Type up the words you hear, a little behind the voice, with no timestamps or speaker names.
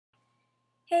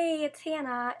Hey, it's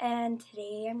Hannah, and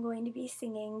today I'm going to be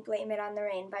singing Blame It on the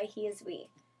Rain by He Is We.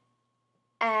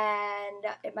 And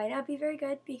it might not be very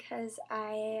good because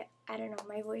I don't know,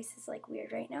 my voice is like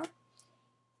weird right now.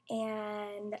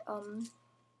 And I'm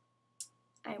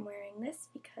wearing this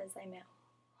because I'm at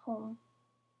home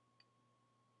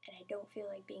and I don't feel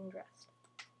like being dressed.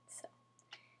 So,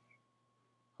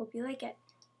 hope you like it.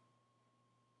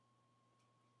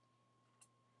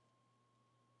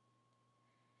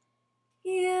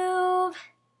 You've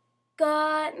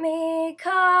got me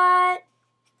caught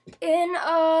in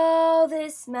all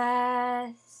this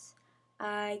mess.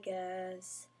 I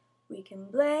guess we can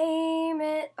blame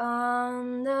it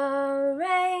on the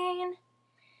rain.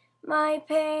 My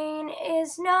pain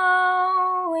is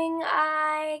knowing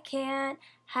I can't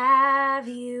have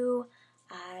you.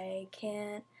 I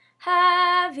can't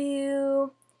have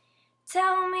you.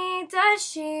 Tell me, does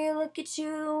she look at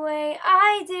you the way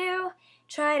I do?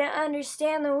 Try to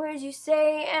understand the words you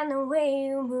say and the way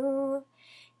you move.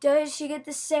 Does she get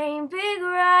the same big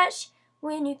rush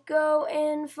when you go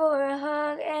in for a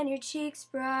hug and your cheeks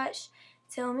brush?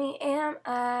 Tell me, am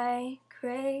I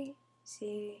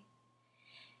crazy?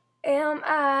 Am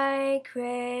I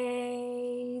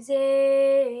crazy?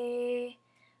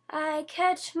 I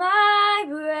catch my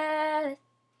breath,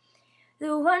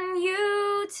 the one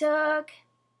you took,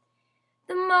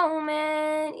 the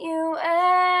moment you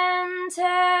entered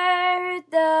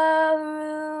the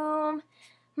room.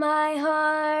 My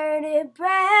heart, it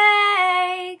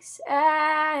breaks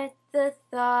at the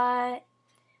thought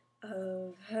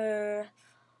of her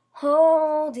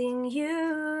holding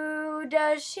you.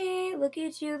 Does she look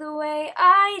at you the way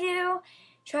I do?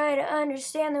 Try to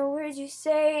understand the words you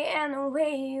say and the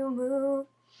way you move.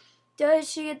 Does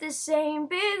she get the same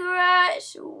big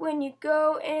rush when you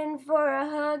go in for a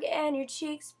hug and your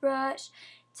cheeks brush?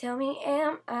 Tell me,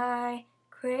 am I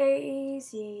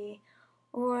crazy?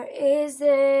 Or is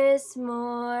this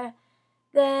more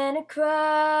than a crush?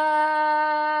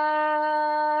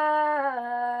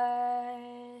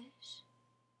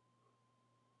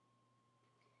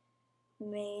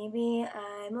 Maybe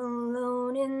I'm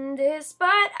alone in this,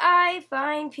 but I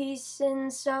find peace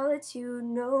in solitude,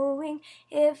 knowing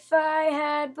if I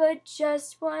had but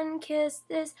just one kiss,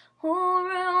 this whole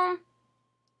room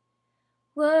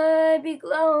would be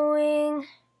glowing.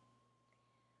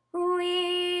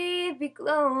 We'd be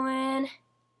glowing.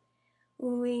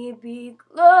 We'd be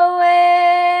glowing.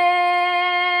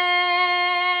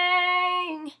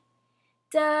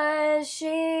 Does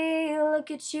she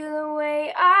look at you the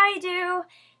way I do?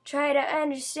 Try to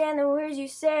understand the words you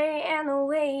say and the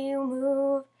way you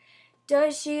move.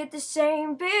 Does she get the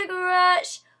same big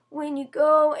rush when you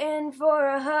go in for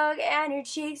a hug and your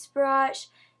cheeks brush?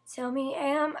 Tell me,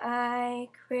 am I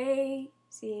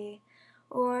crazy?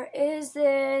 Or is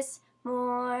this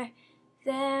more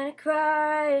than a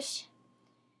crush?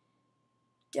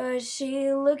 Does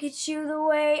she look at you the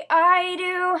way I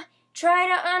do? Try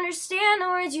to understand the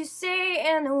words you say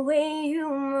and the way you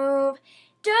move.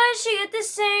 Does she get the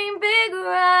same big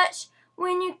rush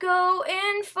when you go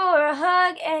in for a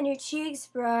hug and your cheeks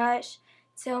brush?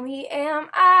 Tell me, am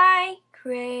I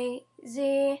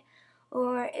crazy?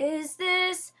 Or is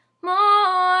this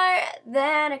more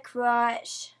than a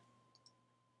crush?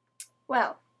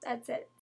 Well, that's it.